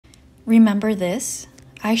Remember this?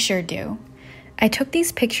 I sure do. I took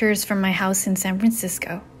these pictures from my house in San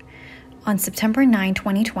Francisco. On September 9,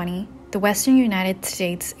 2020, the western United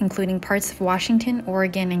States, including parts of Washington,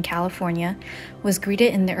 Oregon, and California, was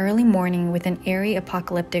greeted in the early morning with an eerie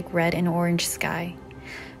apocalyptic red and orange sky.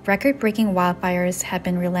 Record-breaking wildfires had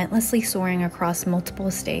been relentlessly soaring across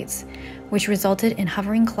multiple states, which resulted in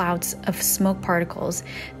hovering clouds of smoke particles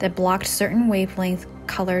that blocked certain wavelength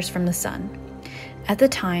colors from the sun. At the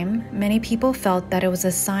time, many people felt that it was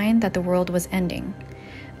a sign that the world was ending.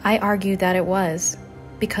 I argue that it was,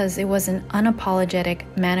 because it was an unapologetic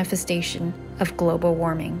manifestation of global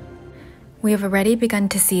warming. We have already begun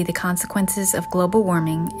to see the consequences of global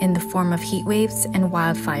warming in the form of heat waves and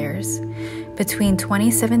wildfires. Between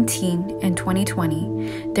 2017 and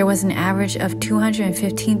 2020, there was an average of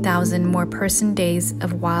 215,000 more person days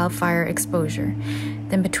of wildfire exposure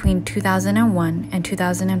than between 2001 and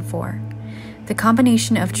 2004. The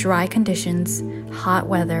combination of dry conditions, hot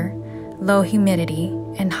weather, low humidity,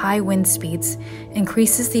 and high wind speeds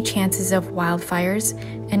increases the chances of wildfires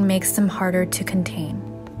and makes them harder to contain.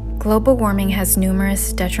 Global warming has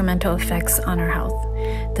numerous detrimental effects on our health.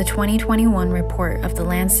 The 2021 report of the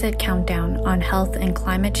Lancet Countdown on Health and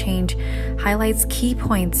Climate Change highlights key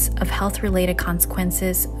points of health-related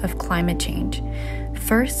consequences of climate change.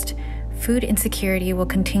 First, food insecurity will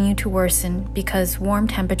continue to worsen because warm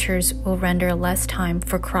temperatures will render less time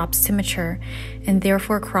for crops to mature, and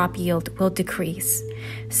therefore crop yield will decrease.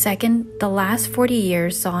 Second, the last 40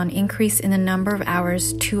 years saw an increase in the number of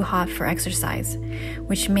hours too hot for exercise,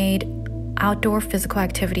 which made outdoor physical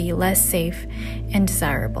activity less safe and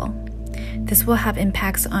desirable. This will have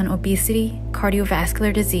impacts on obesity,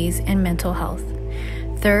 cardiovascular disease, and mental health.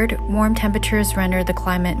 Third, warm temperatures render the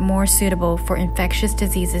climate more suitable for infectious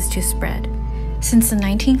diseases to spread. Since the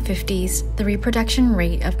 1950s, the reproduction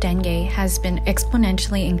rate of dengue has been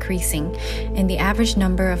exponentially increasing, and the average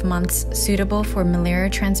number of months suitable for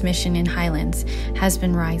malaria transmission in highlands has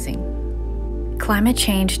been rising. Climate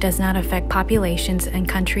change does not affect populations and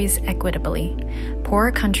countries equitably.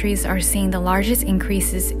 Poorer countries are seeing the largest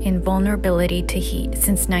increases in vulnerability to heat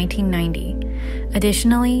since 1990.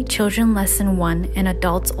 Additionally, children less than 1 and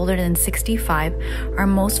adults older than 65 are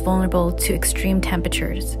most vulnerable to extreme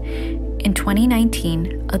temperatures. In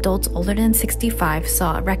 2019, adults older than 65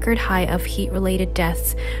 saw a record high of heat-related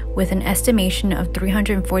deaths with an estimation of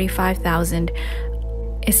 345,000.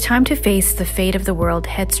 It's time to face the fate of the world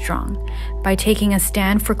headstrong by taking a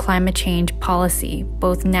stand for climate change policy,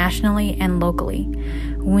 both nationally and locally.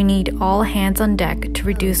 We need all hands on deck to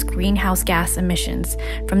reduce greenhouse gas emissions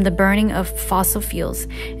from the burning of fossil fuels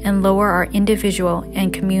and lower our individual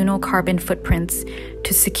and communal carbon footprints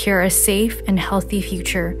to secure a safe and healthy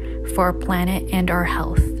future for our planet and our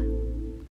health.